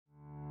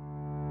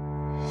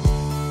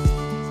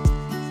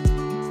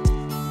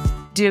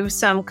do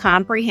some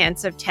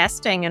comprehensive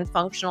testing and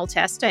functional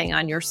testing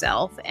on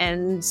yourself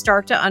and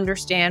start to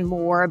understand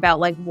more about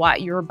like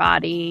what your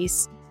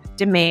body's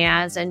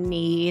demands and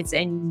needs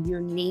and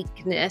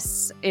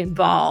uniqueness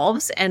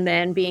involves, and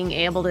then being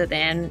able to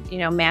then,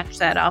 match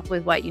that up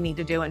with what you need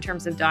to do in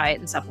terms of diet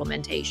and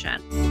supplementation.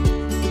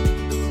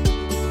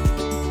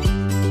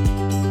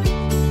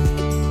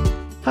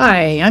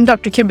 Hi, I'm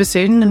Dr. Kim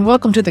Basudin, and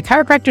welcome to the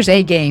Chiropractor's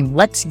A-Game.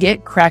 Let's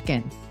get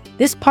cracking.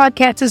 This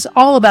podcast is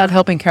all about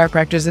helping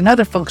chiropractors and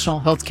other functional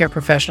healthcare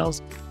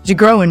professionals to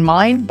grow in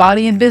mind,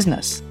 body, and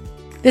business.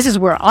 This is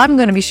where I'm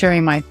going to be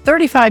sharing my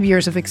 35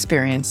 years of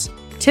experience,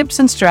 tips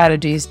and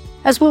strategies,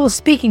 as well as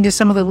speaking to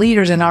some of the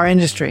leaders in our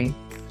industry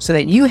so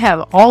that you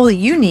have all that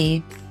you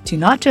need to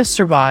not just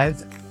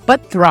survive,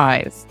 but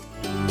thrive.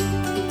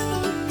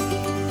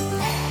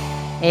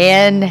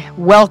 And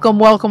welcome.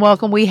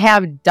 We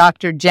have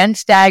Dr. Jen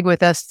Stagg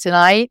with us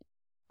tonight.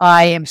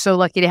 I am so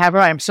lucky to have her.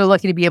 I am so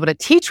lucky to be able to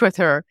teach with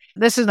her.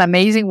 This is an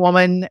amazing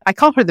woman. I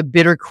call her the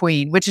bitter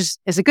queen, which is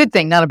a good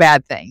thing, not a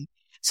bad thing.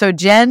 So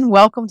Jen,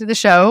 welcome to the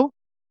show.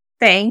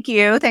 Thank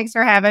you. Thanks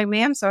for having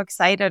me. I'm so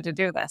excited to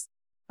do this.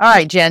 All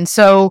right, Jen.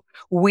 So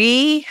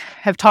we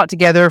have taught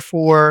together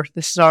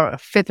this is our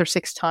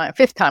fifth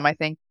time, I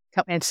think,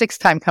 and sixth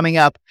time coming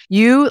up.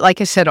 You, like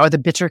I said, are the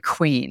bitter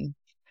queen.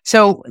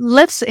 So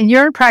and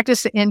you're in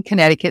practice in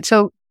Connecticut.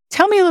 So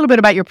tell me a little bit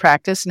about your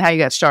practice and how you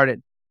got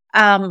started.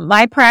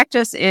 My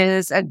practice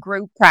is a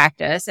group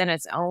practice, and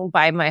it's owned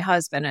by my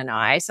husband and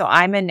I. So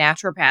I'm a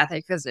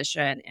naturopathic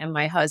physician and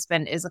my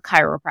husband is a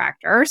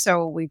chiropractor.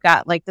 So we've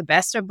got like the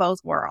best of both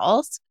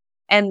worlds.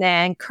 And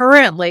then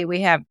currently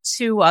we have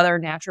two other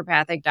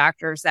naturopathic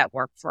doctors that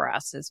work for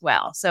us as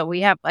well. So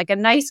we have like a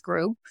nice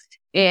group.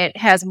 It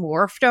has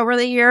morphed over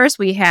the years.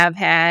 We have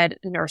had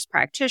a nurse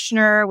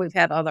practitioner. We've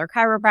had other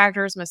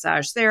chiropractors,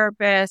 massage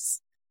therapists,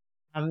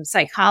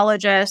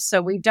 psychologists.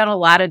 So we've done a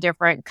lot of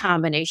different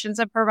combinations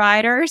of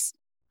providers.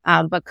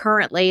 But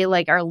currently,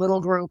 like our little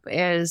group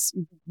is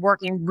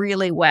working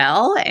really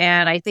well.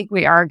 And I think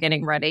we are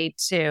getting ready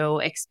to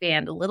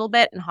expand a little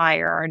bit and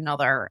hire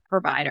another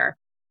provider.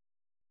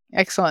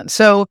 Excellent.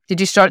 So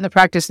did you start in the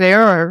practice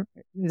there, or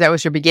that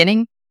was your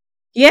beginning?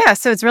 Yeah,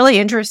 so it's really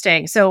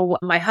interesting. So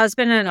my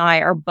husband and I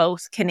are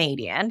both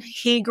Canadian.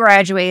 He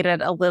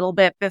graduated a little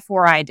bit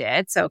before I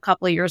did, so a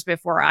couple of years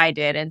before I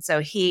did. And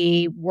so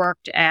he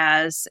worked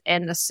as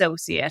an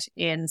associate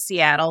in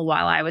Seattle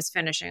while I was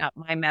finishing up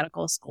my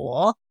medical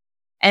school.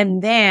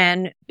 And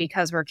then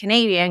because we're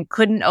Canadian,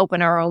 couldn't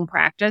open our own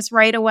practice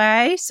right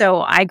away.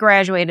 So I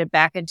graduated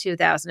back in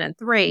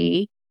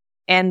 2003.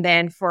 And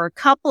then for a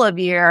couple of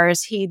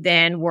years, he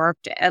then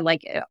worked at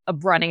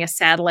running a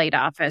satellite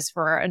office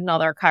for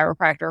another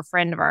chiropractor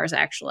friend of ours,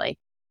 actually.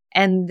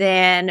 And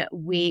then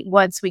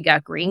once we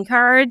got green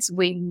cards,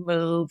 we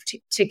moved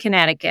to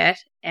Connecticut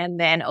and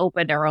then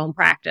opened our own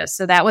practice.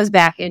 So that was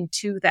back in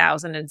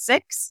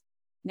 2006.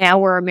 Now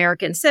we're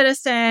American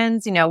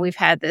citizens. We've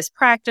had this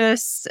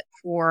practice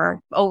for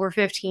over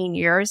 15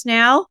 years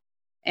now.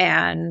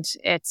 And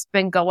it's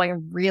been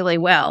going really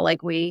well.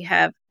 Like we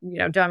have,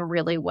 done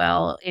really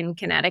well in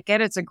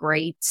Connecticut. It's a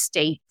great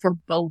state for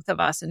both of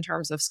us in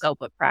terms of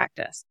scope of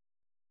practice.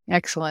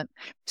 Excellent.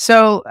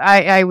 So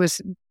I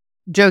was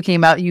joking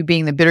about you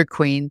being the bitter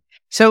queen.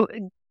 So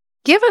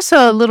give us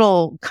a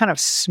little kind of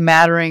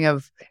smattering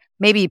of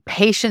maybe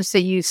patients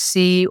that you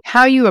see,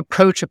 how you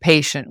approach a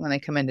patient when they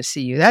come in to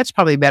see you. That's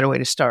probably a better way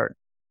to start.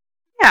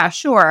 Yeah,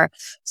 sure.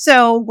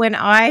 So when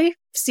I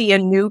see a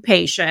new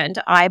patient,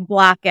 I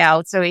block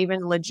out. So even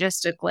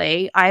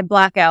logistically, I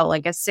block out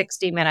like a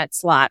 60-minute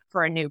slot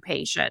for a new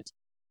patient.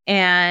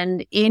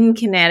 And in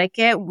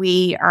Connecticut,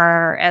 we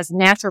are, as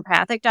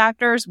naturopathic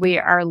doctors, we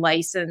are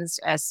licensed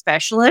as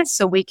specialists.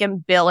 So we can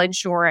bill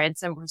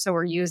insurance. And so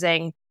we're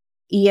using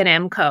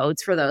E&M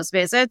codes for those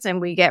visits, and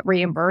we get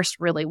reimbursed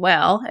really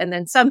well. And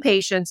then some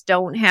patients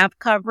don't have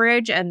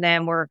coverage, and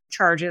then we're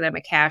charging them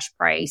a cash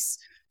price.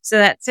 So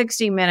that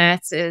 60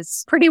 minutes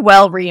is pretty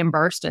well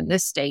reimbursed in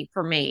this state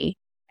for me.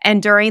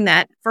 And during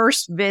that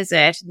first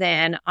visit,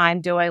 then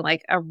I'm doing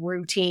like a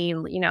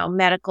routine,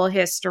 medical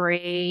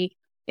history.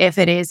 If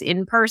it is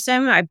in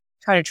person, I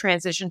try to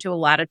transition to a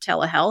lot of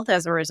telehealth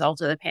as a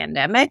result of the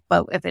pandemic.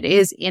 But if it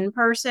is in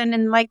person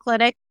in my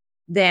clinic,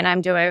 then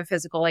I'm doing a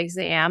physical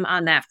exam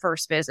on that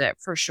first visit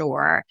for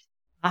sure.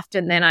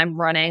 Often then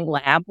I'm running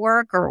lab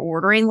work or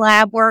ordering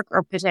lab work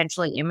or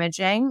potentially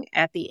imaging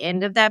at the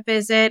end of that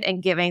visit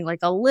and giving like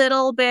a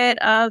little bit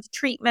of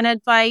treatment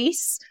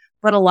advice.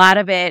 But a lot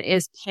of it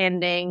is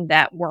pending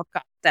that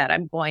workup that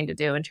I'm going to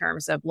do in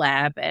terms of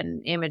lab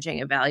and imaging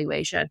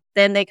evaluation.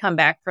 Then they come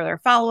back for their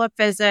follow-up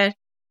visit.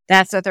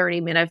 That's a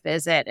 30-minute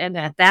visit. And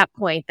at that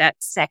point, that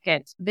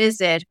second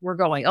visit, we're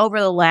going over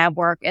the lab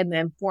work and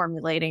then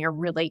formulating a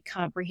really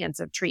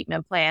comprehensive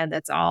treatment plan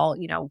that's all,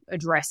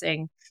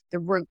 addressing the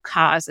root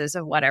causes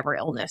of whatever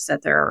illness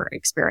that they're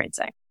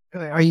experiencing.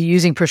 Are you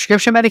using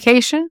prescription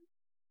medication?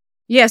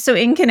 Yeah, so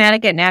in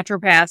Connecticut,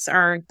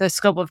 the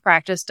scope of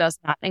practice does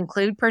not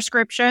include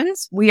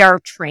prescriptions. We are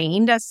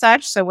trained as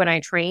such. So when I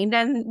trained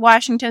in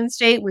Washington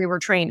State, we were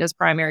trained as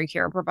primary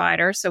care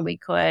providers. So we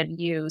could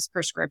use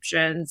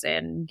prescriptions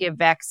and give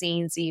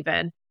vaccines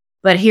even.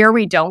 But here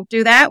we don't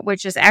do that,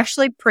 which is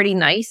actually pretty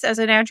nice as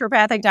a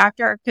naturopathic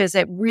doctor because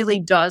it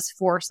really does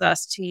force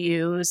us to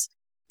use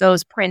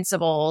those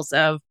principles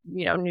of,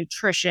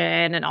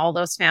 nutrition and all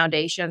those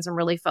foundations and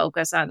really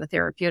focus on the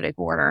therapeutic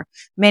order.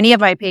 Many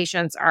of my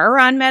patients are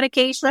on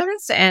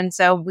medications. And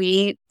so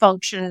we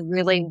function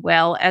really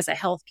well as a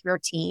healthcare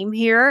team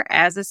here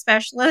as a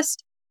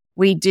specialist.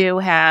 We do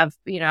have,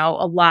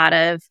 a lot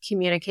of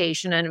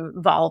communication and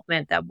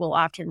involvement that will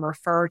often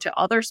refer to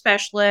other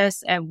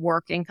specialists and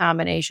work in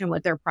combination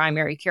with their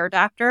primary care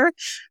doctor.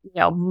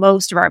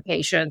 Most of our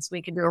patients,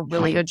 we can do a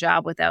really good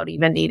job without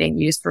even needing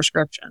to use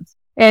prescriptions.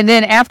 And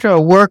then after a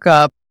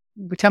workup,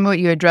 tell me what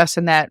you address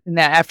in that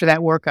after that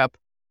workup.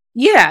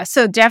 Yeah,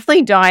 so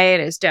definitely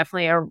diet is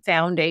definitely a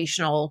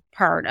foundational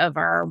part of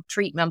our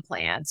treatment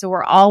plan. So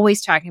we're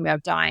always talking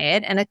about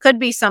diet, and it could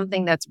be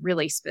something that's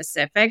really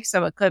specific.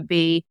 So it could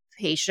be a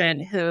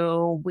patient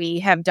who we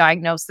have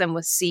diagnosed them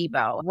with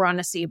SIBO. We're on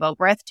a SIBO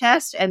breath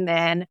test, and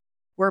then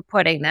we're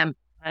putting them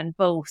on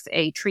both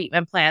a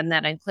treatment plan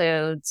that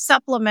includes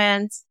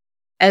supplements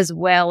as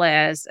well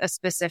as a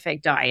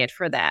specific diet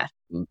for that.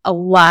 A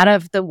lot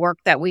of the work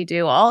that we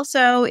do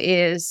also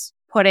is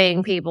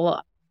putting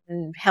people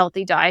on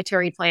healthy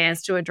dietary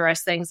plans to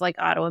address things like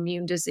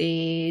autoimmune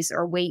disease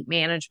or weight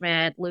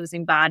management,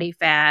 losing body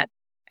fat.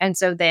 And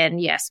so then,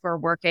 yes, we're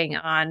working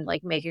on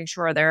making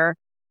sure they're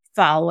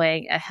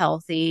following a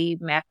healthy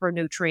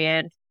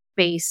macronutrient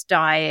based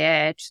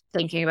diet,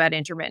 thinking about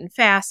intermittent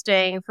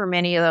fasting for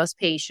many of those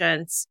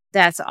patients.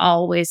 That's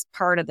always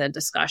part of the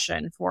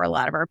discussion for a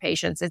lot of our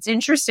patients. It's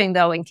interesting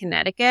though, in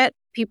Connecticut,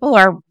 people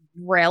are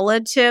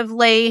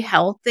relatively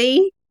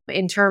healthy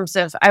in terms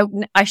of,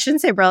 I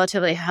shouldn't say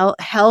relatively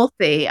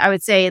healthy. I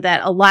would say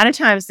that a lot of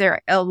times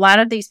a lot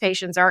of these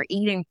patients are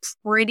eating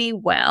pretty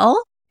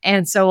well.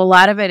 And so a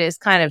lot of it is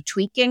kind of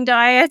tweaking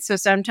diet. So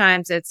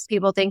sometimes it's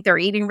people think they're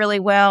eating really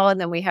well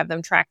and then we have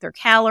them track their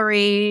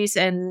calories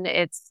and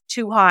it's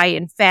too high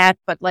in fat,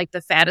 but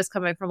the fat is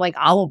coming from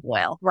olive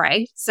oil,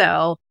 right?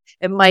 So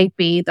it might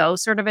be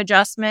those sort of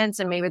adjustments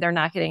and maybe they're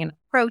not getting enough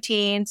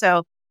protein.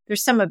 So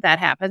there's some of that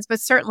happens,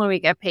 but certainly we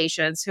get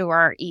patients who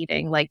are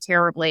eating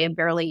terribly and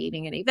barely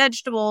eating any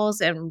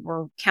vegetables, and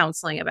we're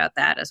counseling about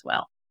that as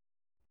well.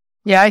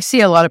 Yeah, I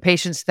see a lot of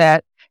patients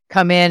that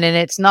come in and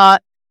it's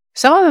not,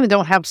 some of them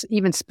don't have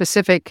even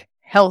specific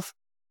health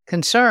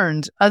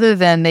concerns other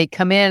than they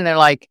come in and they're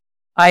like,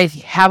 I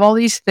have all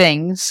these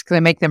things because I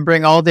make them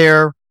bring all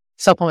their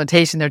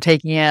supplementation they're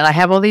taking in. I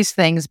have all these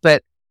things,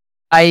 but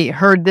I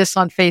heard this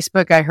on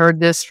Facebook. I heard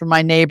this from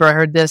my neighbor. I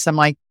heard this. I'm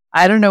like,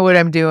 I don't know what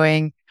I'm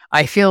doing.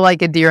 I feel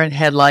like a deer in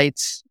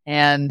headlights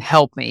and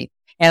help me.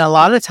 And a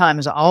lot of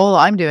times all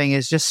I'm doing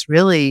is just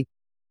really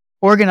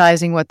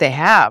organizing what they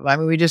have. I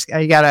mean,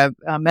 I got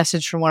a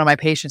message from one of my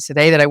patients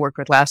today that I worked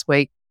with last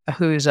week,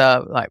 who's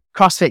a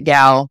CrossFit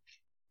gal,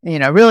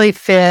 really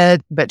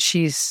fit, but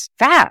she's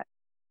fat,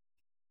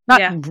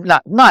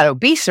 not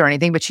obese or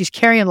anything, but she's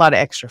carrying a lot of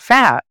extra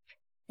fat.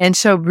 And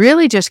so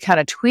really just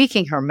kind of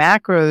tweaking her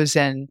macros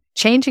and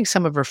changing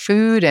some of her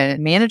food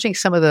and managing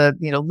some of the,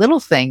 little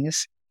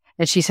things.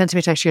 And she sends me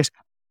a text. She goes,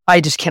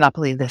 I just cannot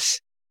believe this.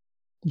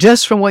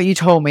 Just from what you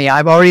told me,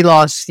 I've already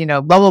lost,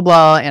 blah, blah,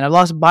 blah. And I've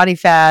lost body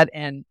fat.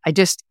 And I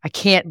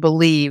can't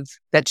believe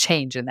that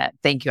change in that.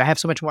 Thank you. I have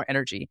so much more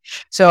energy.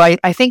 So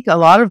I think a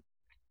lot of,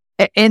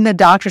 in the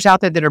doctors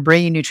out there that are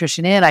bringing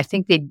nutrition in, I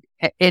think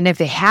and if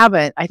they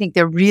haven't, I think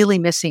they're really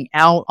missing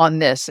out on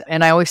this.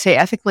 And I always say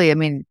ethically, I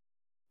mean,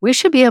 we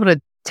should be able to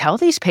tell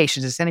these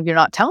patients this. And if you're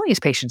not telling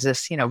these patients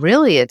this,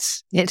 really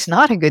it's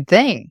not a good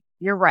thing.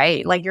 You're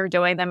right. You're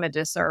doing them a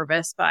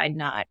disservice by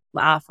not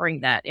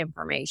offering that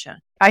information.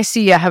 I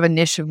see I have a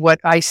niche of what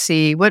I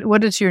see.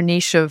 What is your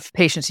niche of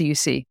patients that you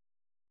see?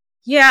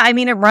 Yeah, I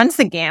mean, it runs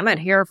the gamut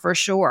here for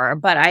sure,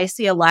 but I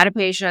see a lot of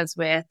patients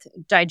with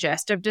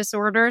digestive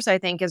disorders, I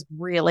think is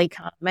really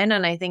common.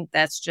 And I think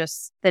that's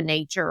just the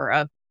nature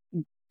of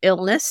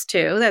illness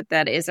too,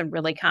 that is a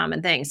really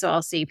common thing. So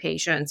I'll see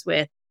patients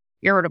with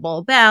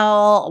irritable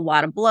bowel, a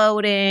lot of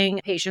bloating,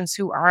 patients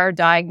who are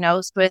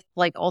diagnosed with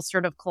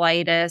ulcerative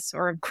colitis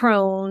or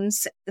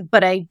Crohn's.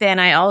 But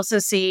I also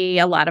see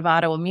a lot of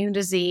autoimmune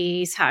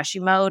disease,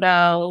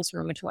 Hashimoto's,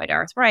 rheumatoid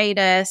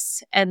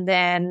arthritis, and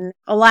then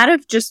a lot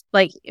of just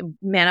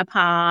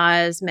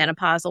menopause,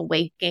 menopausal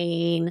weight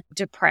gain,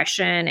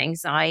 depression,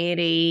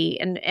 anxiety.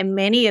 And in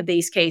many of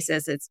these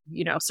cases, it's,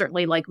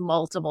 certainly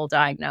multiple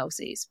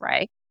diagnoses,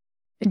 right?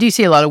 Do you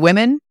see a lot of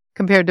women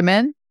compared to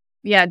men?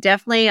 Yeah,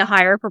 definitely a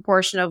higher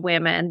proportion of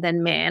women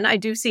than men. I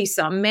do see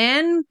some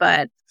men,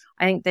 but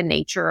I think the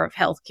nature of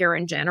healthcare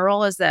in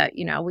general is that,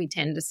 we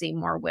tend to see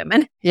more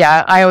women.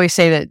 Yeah, I always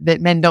say that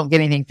men don't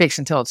get anything fixed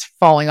until it's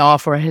falling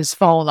off or has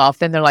fallen off.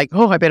 Then they're like,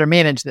 oh, I better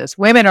manage this.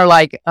 Women are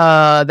like,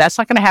 that's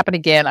not going to happen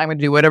again. I'm going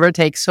to do whatever it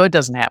takes so it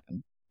doesn't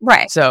happen.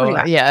 Right.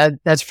 So yeah,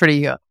 that's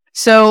pretty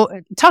So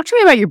talk to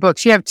me about your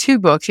books. You have two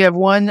books. You have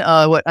one,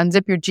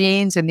 Unzip Your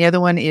Genes, and the other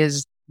one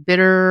is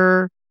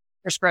Bitter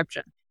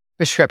Prescription.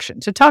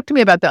 Prescription. So talk to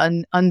me about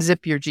the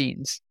Unzip Your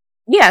Genes.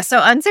 Yeah. So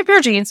Unzip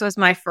Your Genes was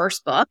my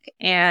first book,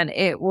 and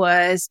it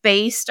was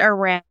based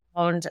around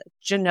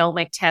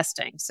genomic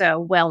testing.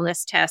 So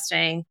wellness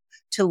testing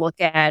to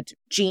look at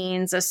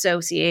genes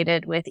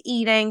associated with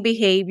eating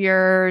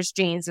behaviors,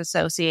 genes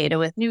associated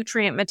with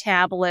nutrient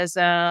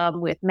metabolism,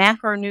 with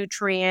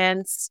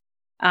macronutrients,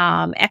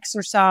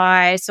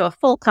 exercise. So a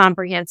full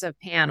comprehensive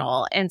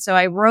panel. And so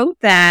I wrote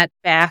that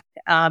back.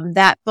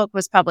 That book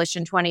was published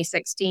in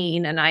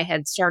 2016, and I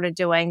had started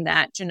doing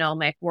that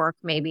genomic work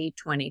maybe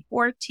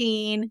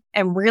 2014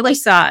 and really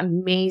saw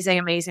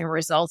amazing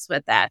results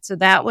with that. So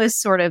that was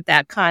sort of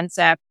that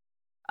concept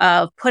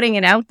of putting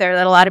it out there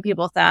that a lot of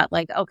people thought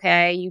like,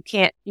 okay, you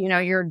can't,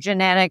 your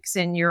genetics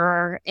and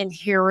your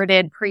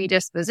inherited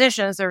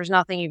predispositions, there's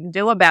nothing you can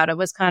do about it,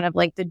 was kind of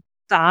like the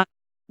thought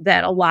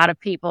that a lot of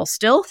people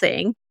still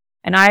think.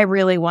 And I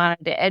really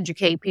wanted to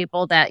educate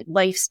people that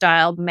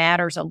lifestyle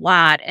matters a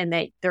lot and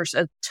that there's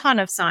a ton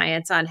of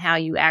science on how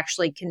you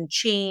actually can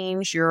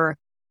change your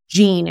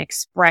gene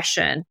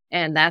expression.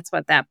 And that's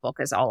what that book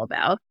is all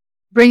about.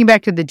 Bringing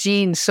back to the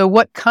genes. So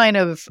what kind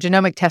of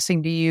genomic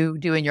testing do you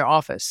do in your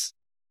office?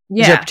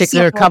 Yeah. Is there a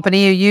particular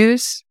company you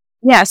use?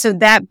 Yeah. So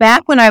that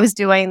back when I was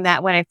doing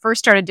that, when I first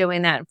started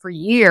doing that for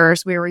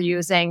years, we were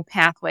using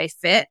Pathway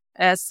Fit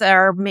as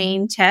our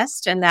main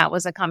test. And that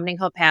was a company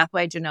called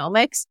Pathway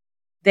Genomics.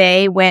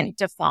 They went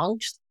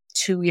defunct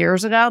 2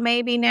 years ago,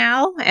 maybe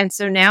now. And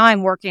so now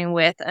I'm working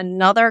with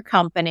another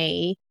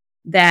company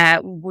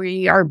that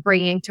we are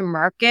bringing to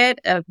market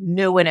a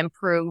new and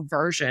improved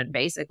version,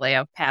 basically,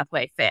 of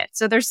Pathway Fit.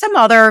 So there's some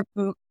other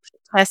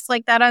tests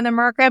like that on the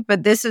market,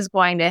 but this is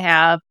going to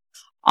have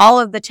all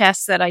of the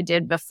tests that I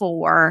did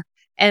before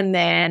and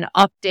then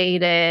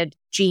updated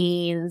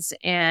genes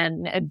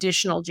and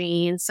additional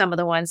genes, some of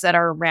the ones that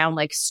are around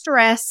like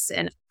stress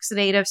and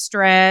oxidative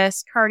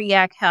stress,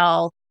 cardiac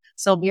health.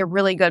 So it'll be a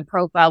really good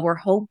profile. We're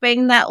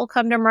hoping that will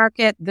come to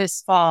market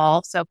this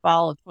fall. So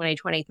fall of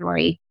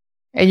 2023.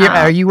 And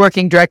are you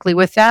working directly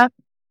with that?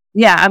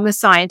 Yeah, I'm a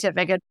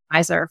scientific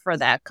advisor for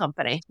that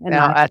company. And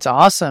that's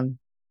awesome.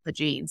 The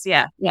genes.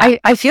 Yeah.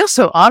 I feel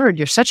so honored.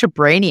 You're such a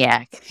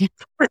brainiac.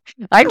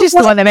 I'm just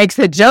the one that makes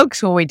the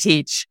jokes when we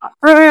teach.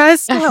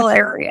 That's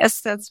hilarious.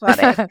 That's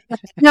funny.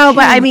 No,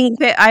 but I mean,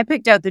 I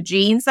picked out the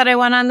genes that I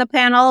want on the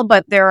panel,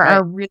 but there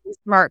are really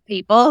smart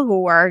people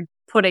who are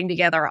putting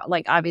together,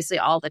 like, obviously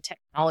all the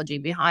technology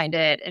behind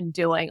it and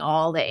doing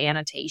all the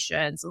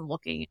annotations and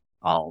looking at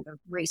all the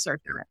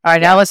research. All right.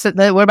 Now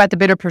what about the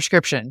Bitter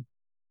Prescription?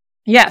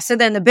 Yeah. So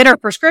then the Bitter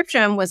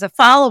Prescription was a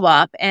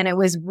follow-up, and it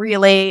was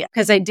really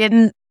because I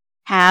didn't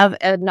have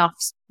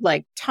enough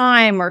like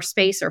time or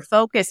space or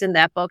focus in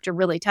that book to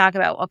really talk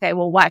about, okay,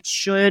 well, what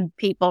should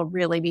people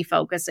really be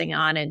focusing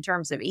on in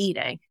terms of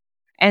eating?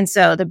 And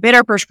so the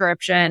Bitter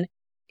Prescription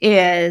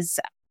is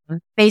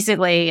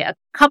basically a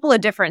couple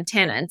of different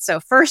tenets. So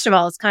first of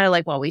all, it's kind of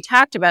like what we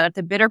talked about.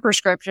 The Bitter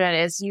Prescription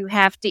is you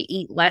have to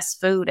eat less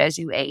food as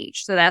you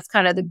age. So that's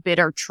kind of the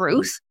bitter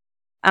truth.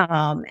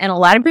 And a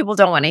lot of people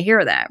don't want to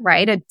hear that,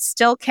 right? It's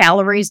still,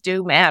 calories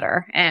do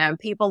matter. And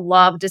people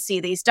love to see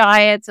these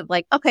diets of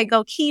like, okay,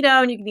 go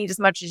keto and you can eat as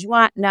much as you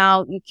want.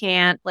 No, you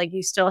can't. Like,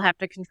 you still have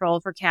to control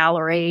for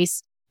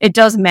calories. It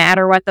does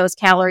matter what those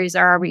calories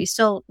are, but you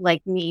still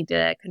like need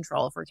to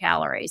control for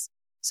calories.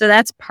 So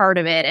that's part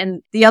of it.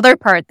 And the other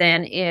part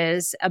then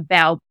is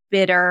about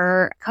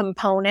bitter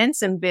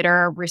components and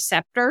bitter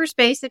receptors,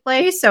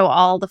 basically. So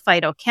all the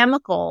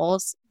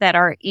phytochemicals that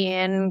are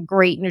in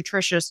great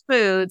nutritious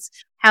foods,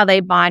 how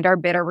they bind our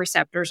bitter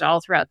receptors all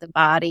throughout the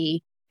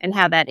body and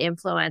how that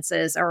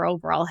influences our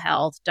overall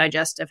health,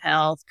 digestive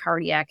health,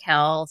 cardiac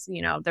health.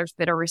 There's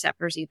bitter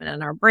receptors even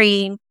in our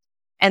brain.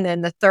 And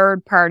then the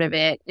third part of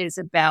it is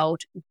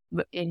about,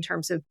 in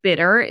terms of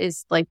bitter,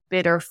 is like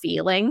bitter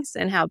feelings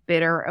and how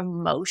bitter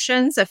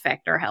emotions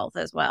affect our health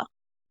as well.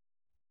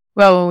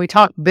 Well, when we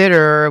talk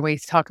bitter, we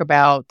talk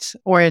about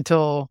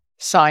Oriental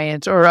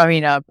science, or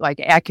like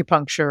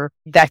acupuncture.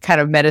 That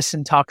kind of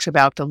medicine talks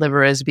about the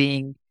liver as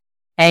being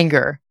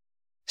anger.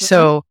 Mm-hmm.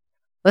 So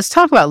let's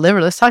talk about liver.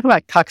 Let's talk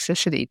about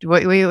toxicity.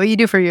 What you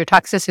do for your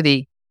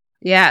toxicity?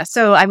 Yeah.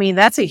 So,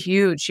 that's a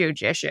huge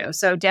issue.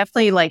 So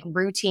definitely like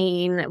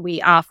routine,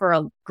 we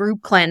offer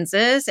group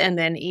cleanses. And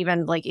then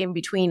even like in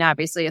between,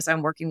 obviously, as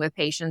I'm working with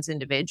patients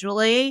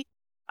individually,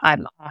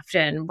 I'm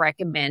often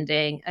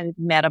recommending a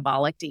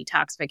metabolic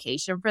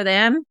detoxification for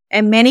them.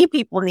 And many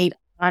people need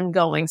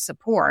ongoing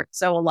support.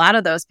 So a lot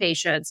of those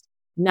patients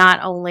not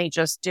only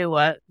just do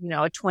a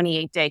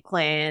 28-day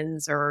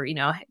cleanse or,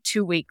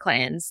 2-week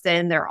cleanse,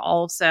 then they're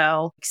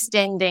also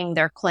extending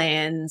their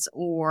cleanse,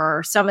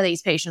 or some of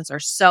these patients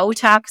are so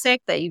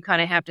toxic that you kind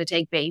of have to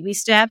take baby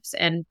steps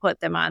and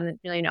put them on,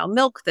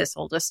 milk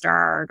thistle to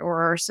start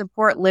or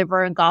support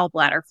liver and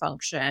gallbladder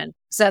function.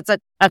 So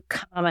that's a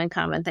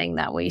common thing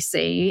that we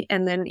see.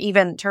 And then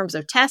even in terms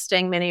of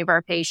testing, many of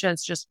our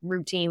patients just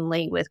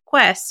routinely with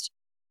Quest,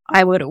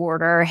 I would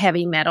order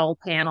heavy metal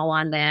panel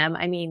on them.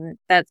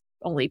 That's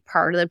only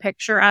part of the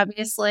picture,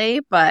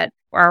 obviously, but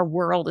our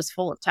world is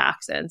full of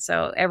toxins.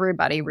 So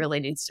everybody really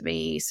needs to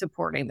be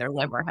supporting their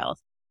liver health.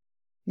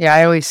 Yeah,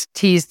 I always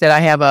tease that I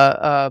have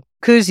a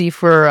koozie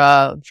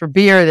for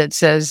beer that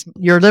says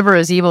your liver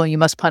is evil and you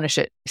must punish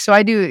it. So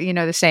I do,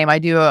 the same. I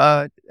do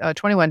a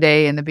 21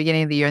 day in the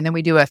beginning of the year, and then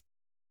we do a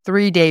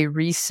 3-day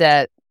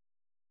reset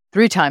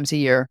 3 times a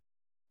year.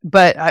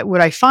 But what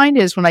I find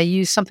is when I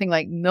use something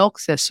like milk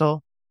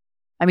thistle,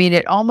 I mean,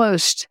 it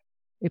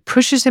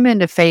pushes them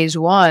into phase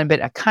 1, but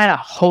it kind of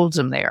holds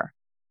them there.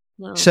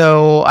 Wow.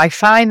 So I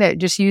find that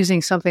just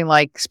using something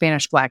like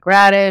Spanish black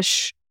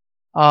radish,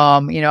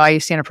 I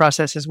use standard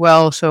process as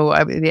well. So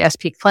the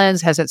SP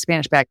cleanse has that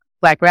Spanish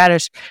black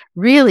radish,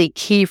 really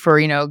key for,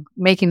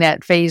 making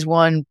that phase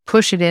 1,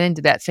 push it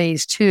into that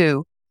phase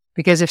 2.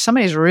 Because if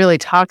somebody's really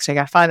toxic,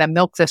 I find that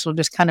milk thistle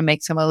just kind of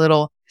makes them a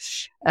little,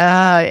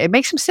 it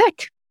makes them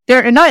sick.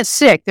 They're not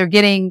sick.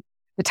 The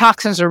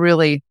toxins are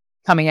really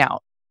coming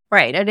out.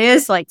 Right. It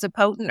is it's a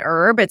potent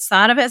herb. It's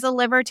thought of as a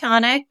liver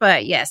tonic,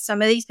 but yes,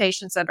 some of these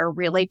patients that are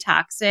really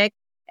toxic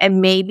and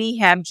maybe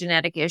have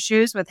genetic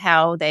issues with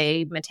how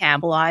they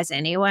metabolize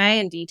anyway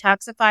and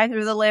detoxify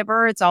through the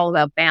liver, it's all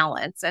about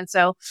balance. And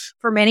so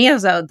for many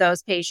of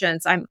those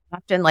patients, I'm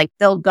often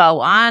they'll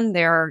go on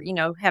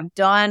have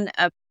done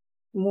a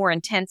more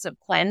intensive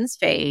cleanse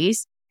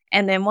phase.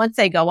 And then once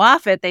they go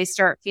off it, they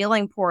start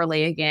feeling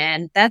poorly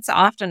again. That's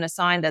often a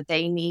sign that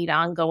they need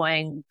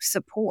ongoing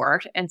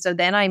support. And so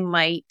then I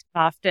might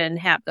often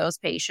have those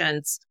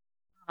patients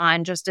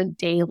on just a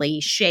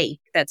daily shake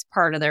that's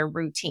part of their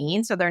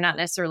routine. So they're not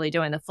necessarily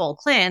doing the full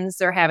cleanse.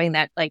 They're having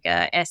that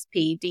a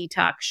SP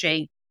detox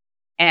shake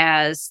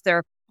as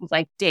their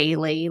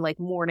daily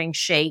morning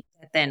shake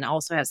that then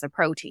also has the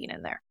protein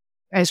in there.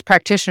 As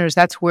practitioners,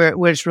 that's what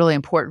it's really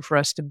important for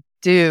us to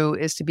do,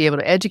 is to be able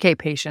to educate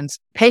patients.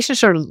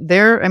 Patients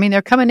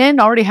they're coming in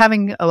already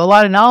having a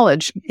lot of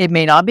knowledge. It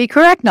may not be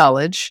correct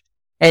knowledge.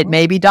 It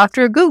may be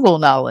Dr. Google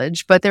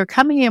knowledge, but they're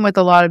coming in with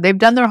they've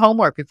done their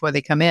homework before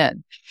they come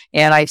in.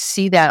 And I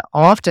see that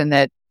often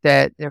that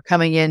they're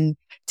coming in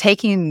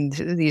taking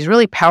these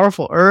really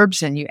powerful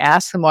herbs, and you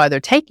ask them why they're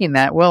taking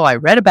that. Well, I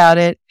read about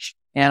it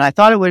and I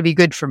thought it would be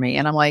good for me.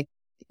 And I'm like,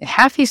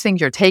 half these things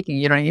you're taking,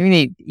 you don't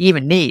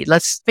even need.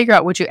 Let's figure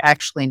out what you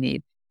actually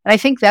need. And I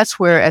think that's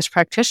where, as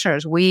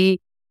practitioners,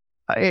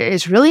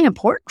 it's really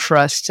important for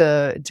us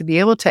to be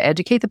able to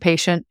educate the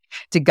patient,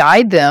 to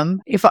guide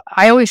them. If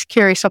I always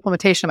carry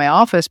supplementation in my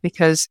office,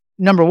 because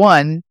number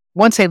one,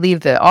 once they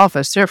leave the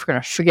office, they're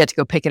going to forget to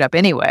go pick it up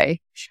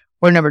anyway.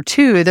 Or number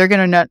two, they're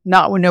going to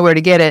not know where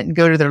to get it and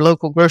go to their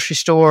local grocery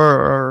store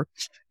or,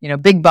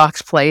 big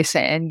box place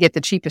and get the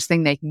cheapest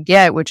thing they can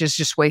get, which is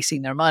just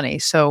wasting their money.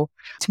 So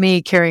to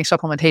me, carrying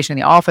supplementation in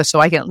the office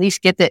so I can at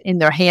least get that in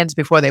their hands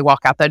before they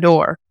walk out the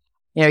door.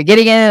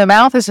 Getting it in the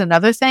mouth is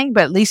another thing,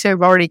 but at least they've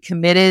already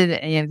committed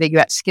and they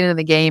got skin in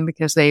the game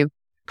because they've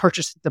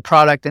purchased the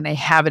product and they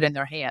have it in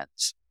their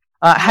hands.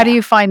 How do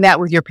you find that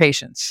with your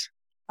patients?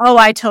 Oh,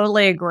 I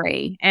totally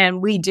agree.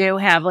 And we do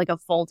have a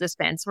full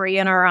dispensary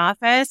in our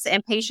office,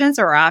 and patients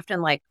are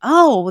often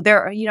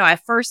they're,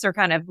 at first they're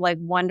kind of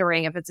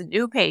wondering if it's a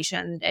new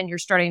patient and you're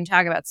starting to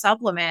talk about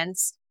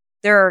supplements.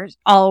 They're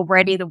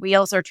already, the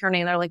wheels are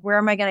turning. They're like, where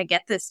am I going to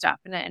get this stuff?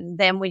 And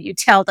then when you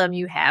tell them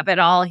you have it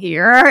all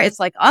here, it's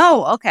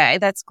oh, okay,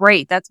 that's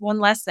great. That's one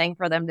less thing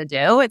for them to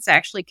do. It's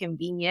actually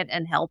convenient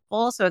and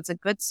helpful. So it's a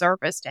good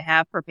service to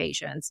have for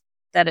patients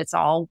that it's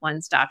all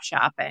one-stop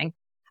shopping.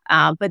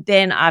 But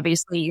then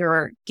obviously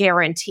you're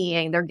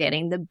guaranteeing they're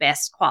getting the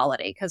best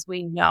quality, because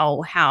we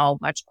know how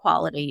much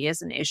quality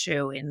is an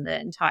issue in the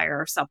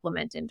entire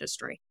supplement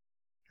industry.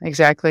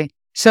 Exactly.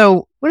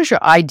 So what does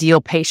your ideal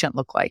patient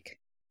look like?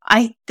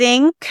 I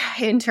think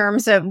in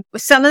terms of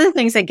some of the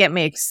things that get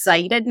me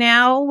excited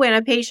now when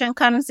a patient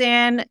comes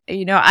in,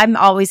 I'm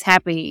always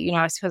happy,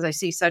 because I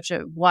see such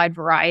a wide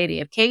variety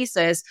of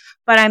cases,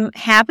 but I'm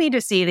happy to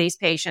see these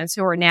patients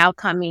who are now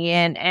coming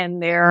in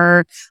and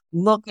they're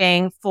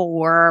looking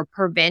for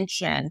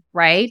prevention,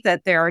 right?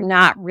 That they're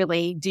not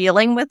really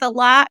dealing with a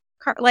lot.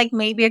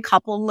 Maybe a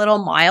couple little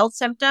mild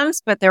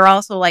symptoms, but they're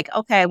also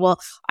okay, well,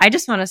 I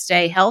just want to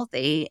stay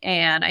healthy.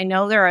 And I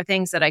know there are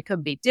things that I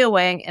could be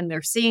doing, and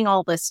they're seeing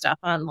all this stuff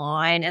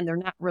online and they're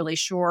not really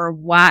sure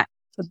what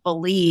to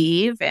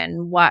believe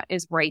and what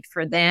is right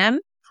for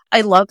them.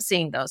 I love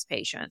seeing those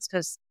patients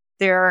because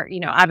they're,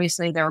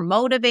 obviously they're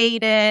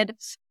motivated.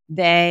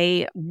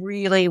 They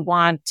really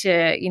want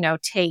to,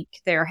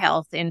 take their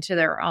health into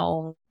their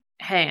own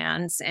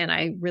hands. And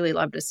I really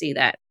love to see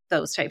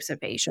those types of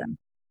patients.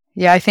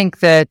 Yeah, I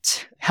think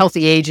that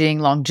healthy aging,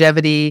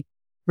 longevity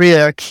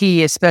really are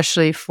key,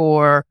 especially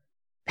for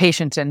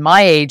patients in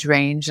my age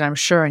range, and I'm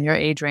sure in your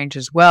age range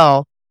as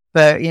well.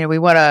 But,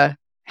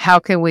 how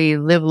can we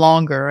live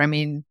longer? I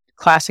mean,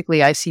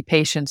 classically, I see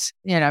patients,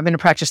 I've been in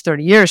practice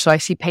 30 years, so I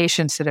see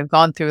patients that have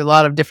gone through a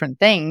lot of different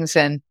things.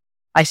 And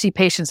I see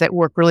patients that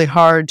work really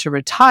hard to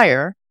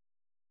retire.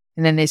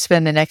 And then they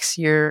spend the next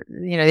year,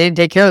 they didn't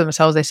take care of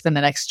themselves. They spend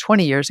the next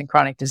 20 years in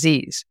chronic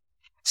disease.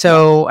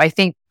 So I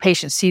think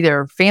patients see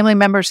their family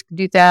members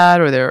do that,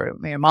 or their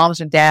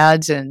moms and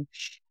dads, and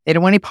they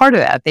don't want any part of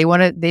that. They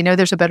know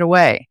there's a better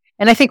way.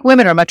 And I think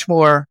women are much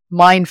more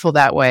mindful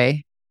that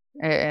way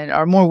and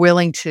are more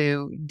willing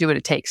to do what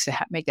it takes to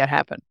make that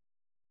happen.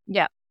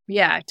 Yeah.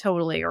 Yeah, I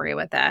totally agree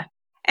with that.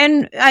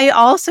 And I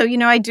also,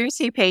 I do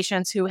see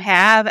patients who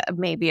have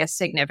maybe a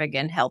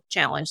significant health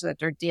challenge that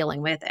they're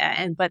dealing with,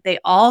 but they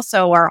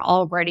also are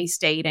already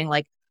stating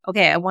like,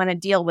 okay, I want to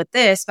deal with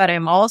this, but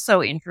I'm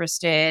also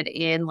interested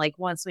in like,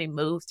 once we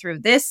move through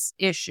this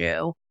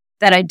issue,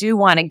 that I do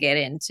want to get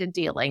into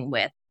dealing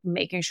with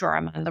making sure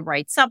I'm on the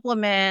right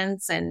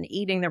supplements and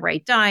eating the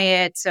right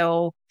diet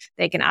so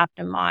they can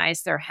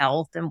optimize their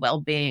health and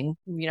well-being,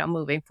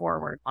 moving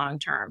forward long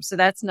term. So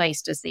that's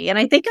nice to see. And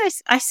I think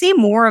I see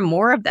more and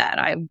more of that.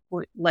 I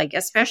would like,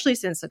 especially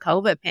since the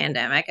COVID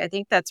pandemic, I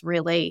think that's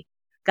really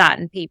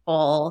gotten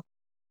people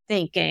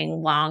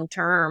thinking long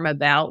term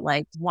about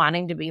like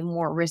wanting to be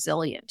more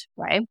resilient,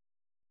 right?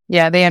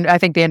 Yeah, I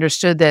think they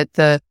understood that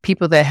the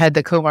people that had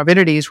the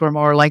comorbidities were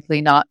more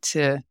likely not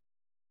to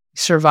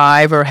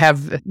survive or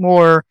have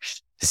more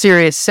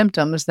serious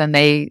symptoms than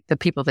the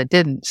people that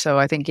didn't. So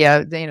I think,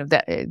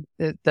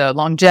 the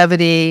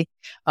longevity,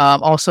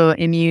 also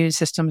immune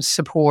system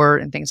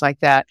support and things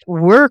like that.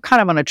 We're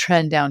kind of on a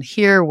trend down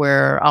here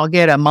where I'll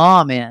get a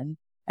mom in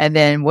and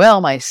then,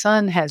 well, my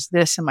son has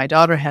this and my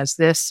daughter has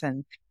this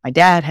and my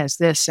dad has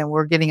this. And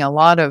we're getting a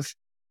lot of,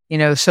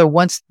 so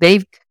once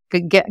they've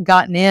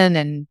gotten in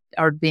and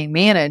are being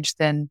managed,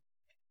 then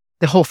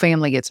the whole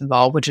family gets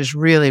involved, which has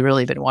really,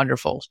 really been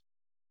wonderful.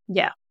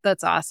 Yeah,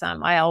 that's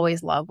awesome. I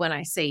always love when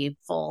I see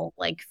full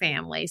like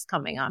families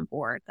coming on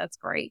board. That's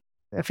great.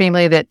 A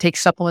family that takes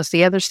supplements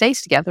together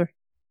stays together.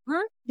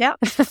 Yeah.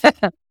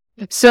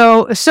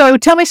 So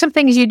tell me some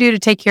things you do to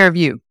take care of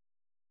you.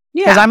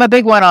 Because I'm a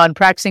big one on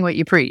practicing what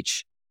you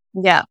preach.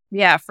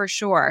 Yeah, for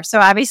sure. So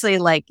obviously,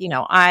 like,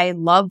 I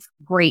love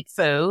great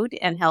food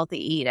and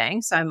healthy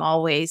eating. So I'm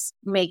always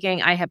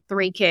I have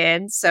 3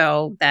 kids,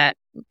 so that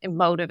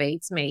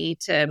motivates me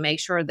to make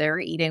sure they're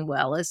eating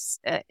well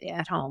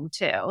at home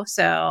too.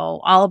 So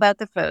all about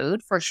the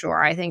food for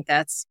sure. I think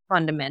that's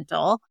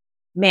fundamental.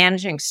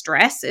 Managing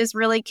stress is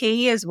really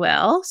key as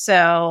well.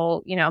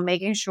 So,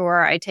 making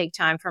sure I take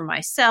time for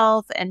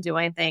myself and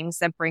doing things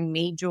that bring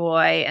me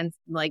joy and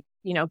like,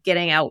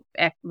 getting out,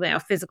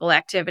 physical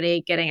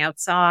activity, getting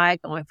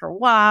outside, going for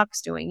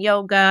walks, doing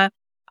yoga.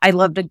 I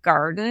love to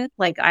garden.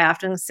 Like I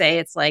often say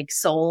it's like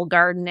soul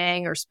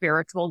gardening or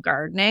spiritual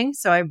gardening.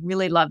 So I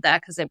really love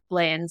that because it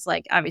blends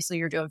like obviously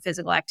you're doing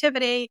physical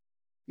activity,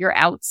 you're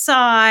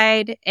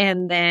outside,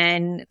 and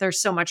then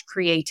there's so much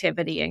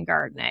creativity in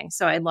gardening.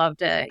 So I love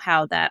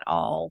how that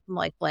all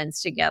like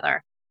blends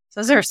together. So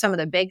those are some of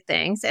the big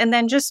things. And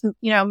then just,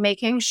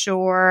 making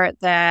sure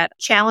that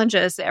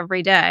challenges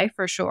every day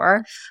for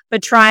sure,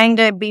 but trying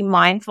to be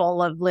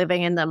mindful of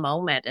living in the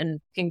moment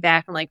and looking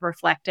back and like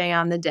reflecting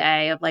on the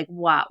day of like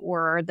what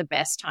were the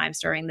best times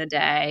during the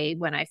day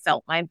when I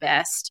felt my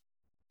best.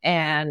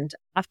 And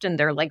often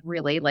they're like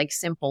really like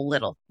simple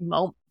little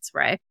moments,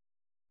 right?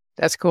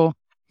 That's cool.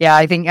 Yeah,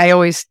 I think I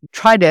always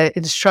try to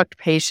instruct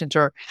patients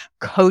or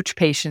coach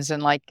patients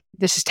and like,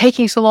 this is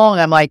taking so long.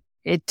 I'm like,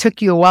 it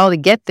took you a while to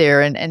get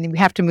there and you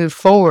have to move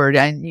forward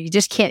and you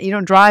just can't, you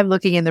don't drive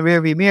looking in the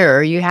rearview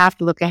mirror. You have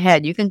to look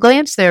ahead. You can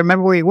glance there,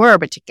 remember where you were,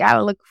 but you got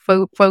to look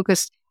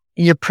focused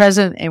in your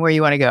present and where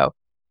you want to go.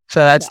 So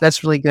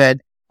that's really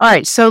good. All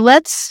right. So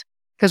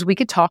because we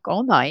could talk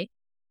all night.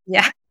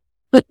 Yeah.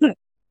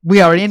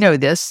 We already know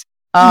this.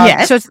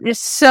 Yes.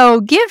 So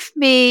give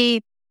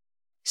me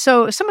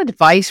some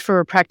advice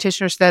for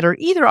practitioners that are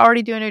either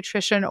already doing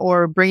nutrition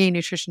or bringing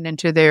nutrition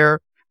into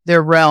their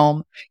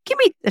realm. Give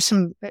me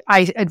some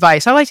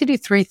advice. I like to do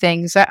 3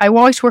 things. I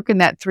always work in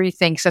that 3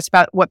 things. That's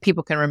about what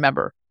people can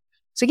remember.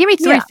 So give me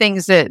 3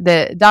 things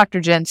that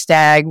Dr. Jen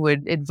Stagg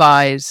would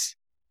advise.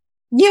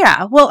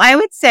 Yeah. Well, I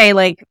would say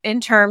like in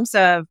terms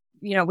of,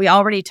 we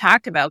already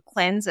talked about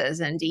cleanses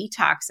and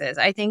detoxes.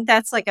 I think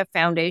that's like a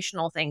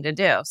foundational thing to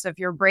do. So if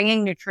you're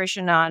bringing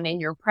nutrition on in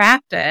your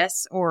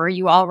practice or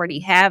you already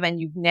have and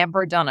you've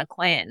never done a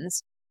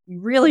cleanse,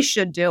 you really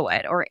should do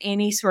it, or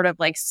any sort of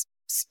like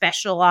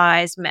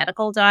specialized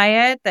medical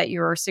diet that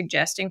you're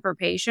suggesting for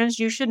patients.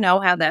 You should know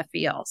how that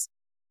feels.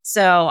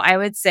 So I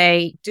would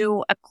say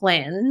do a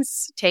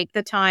cleanse, take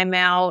the time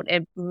out.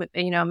 It,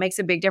 makes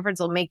a big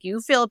difference. It'll make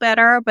you feel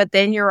better, but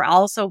then you're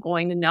also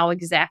going to know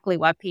exactly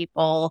what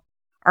people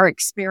are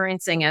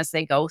experiencing as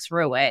they go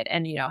through it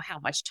and, how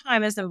much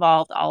time is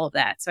involved, all of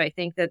that. So I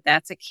think that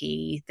that's a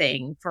key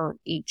thing for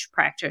each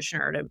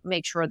practitioner to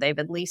make sure they've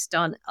at least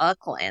done a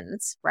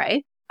cleanse,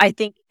 right? I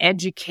think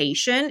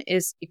education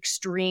is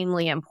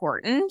extremely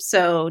important.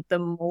 So the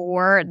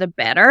more, the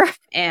better.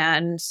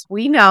 And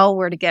we know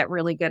where to get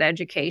really good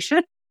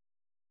education.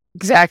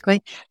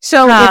 Exactly.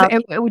 So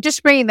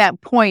just bringing that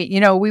point,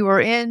 we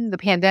were in the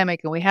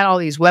pandemic and we had all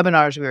these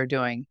webinars we were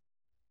doing.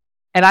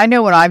 And I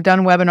know when I've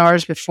done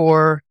webinars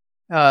before,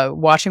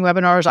 watching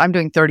webinars, I'm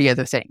doing 30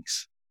 other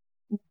things.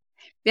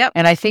 Yep.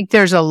 And I think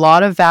there's a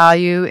lot of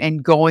value in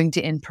going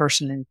to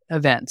in-person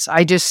events.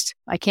 I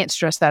can't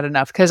stress that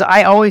enough because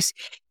I always,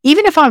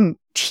 even if I'm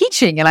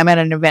teaching and I'm at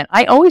an event,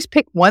 I always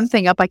pick one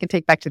thing up I can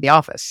take back to the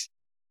office.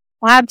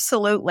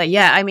 Absolutely.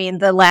 Yeah. I mean,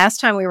 the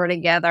last time we were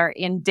together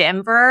in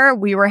Denver,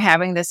 we were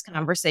having this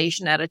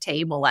conversation at a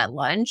table at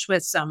lunch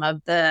with some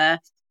of the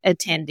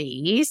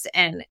attendees.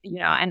 And,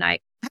 and I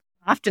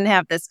often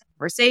have this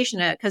conversation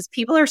because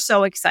people are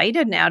so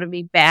excited now to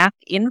be back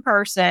in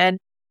person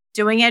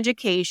doing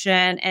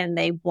education, and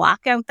they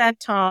block out that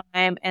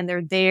time and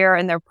they're there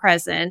and they're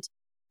present.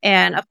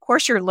 And of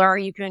course,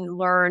 you can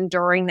learn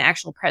during the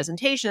actual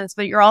presentations,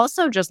 but you're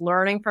also just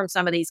learning from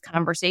some of these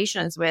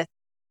conversations with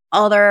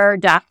other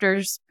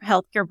doctors,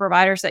 healthcare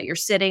providers that you're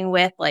sitting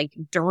with, like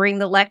during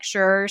the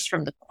lectures,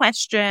 from the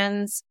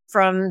questions,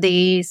 from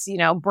these,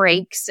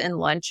 breaks and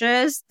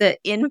lunches. The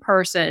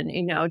in-person,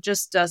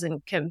 just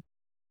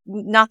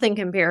nothing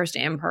compares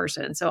to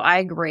in-person. So I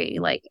agree,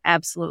 like,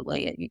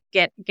 absolutely.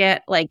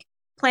 Get like,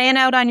 plan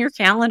out on your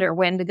calendar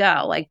when to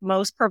go. Like,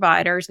 most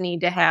providers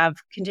need to have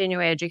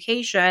continuing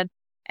education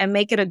and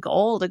make it a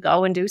goal to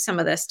go and do some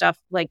of this stuff,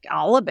 like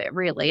all of it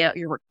really,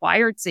 your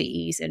required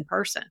CEs in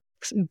person.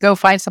 Go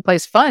find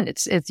someplace fun.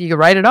 It's you can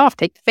write it off.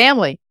 Take the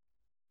family,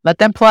 let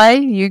them play.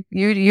 You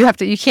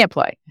can't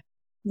play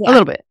a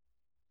little bit.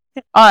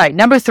 All right.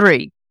 Number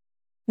three,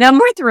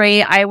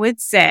 I would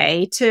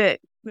say to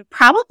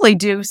probably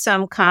do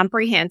some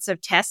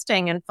comprehensive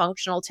testing and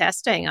functional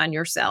testing on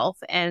yourself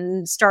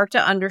and start to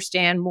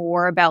understand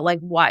more about like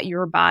what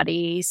your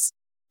body's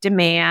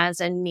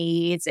demands and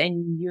needs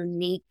and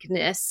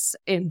uniqueness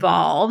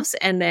involves,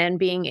 and then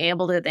being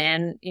able to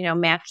then,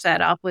 match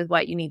that up with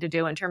what you need to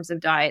do in terms of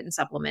diet and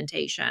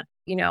supplementation.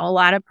 A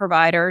lot of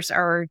providers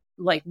are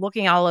like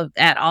looking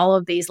at all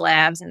of these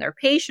labs in their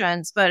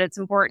patients, but it's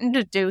important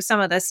to do some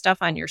of this stuff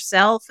on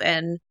yourself,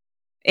 and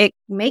it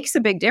makes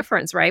a big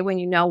difference, right? When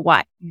you know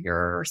what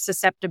your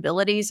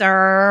susceptibilities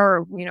are,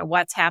 or,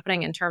 what's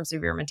happening in terms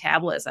of your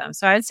metabolism.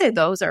 So I'd say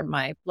those are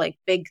my like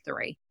big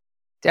three.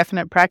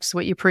 Definite practice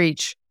what you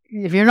preach.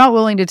 If you're not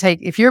willing to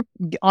if you're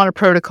on a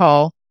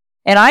protocol,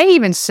 and I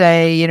even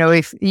say,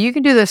 if you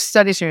can do the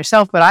studies for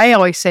yourself, but I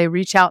always say,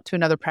 reach out to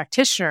another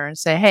practitioner and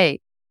say,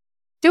 hey,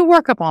 do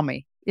a workup on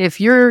me.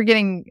 If you're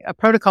getting a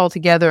protocol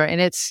together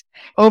and it's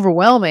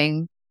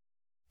overwhelming,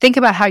 think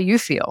about how you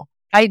feel.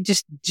 I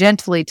just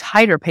gently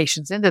titer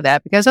patients into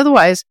that, because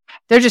otherwise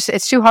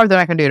it's too hard. They're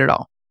not going to do it at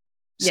all.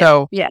 Yeah.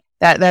 So yeah,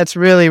 that's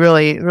really,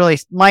 really, really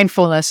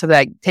mindfulness of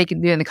that,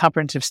 doing the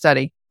comprehensive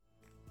study.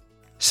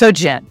 So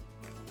Jen,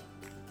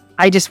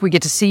 we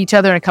get to see each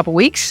other in a couple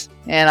weeks,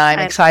 and I'm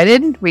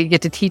excited. We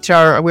get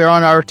to we're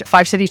on our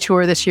 5-city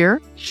tour this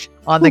year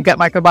on the gut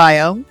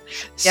microbiome.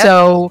 Yep.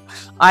 So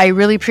I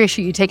really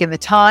appreciate you taking the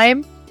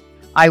time.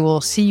 I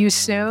will see you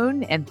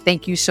soon, and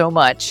thank you so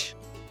much.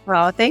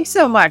 Well, thanks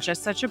so much.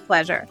 It's such a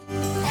pleasure.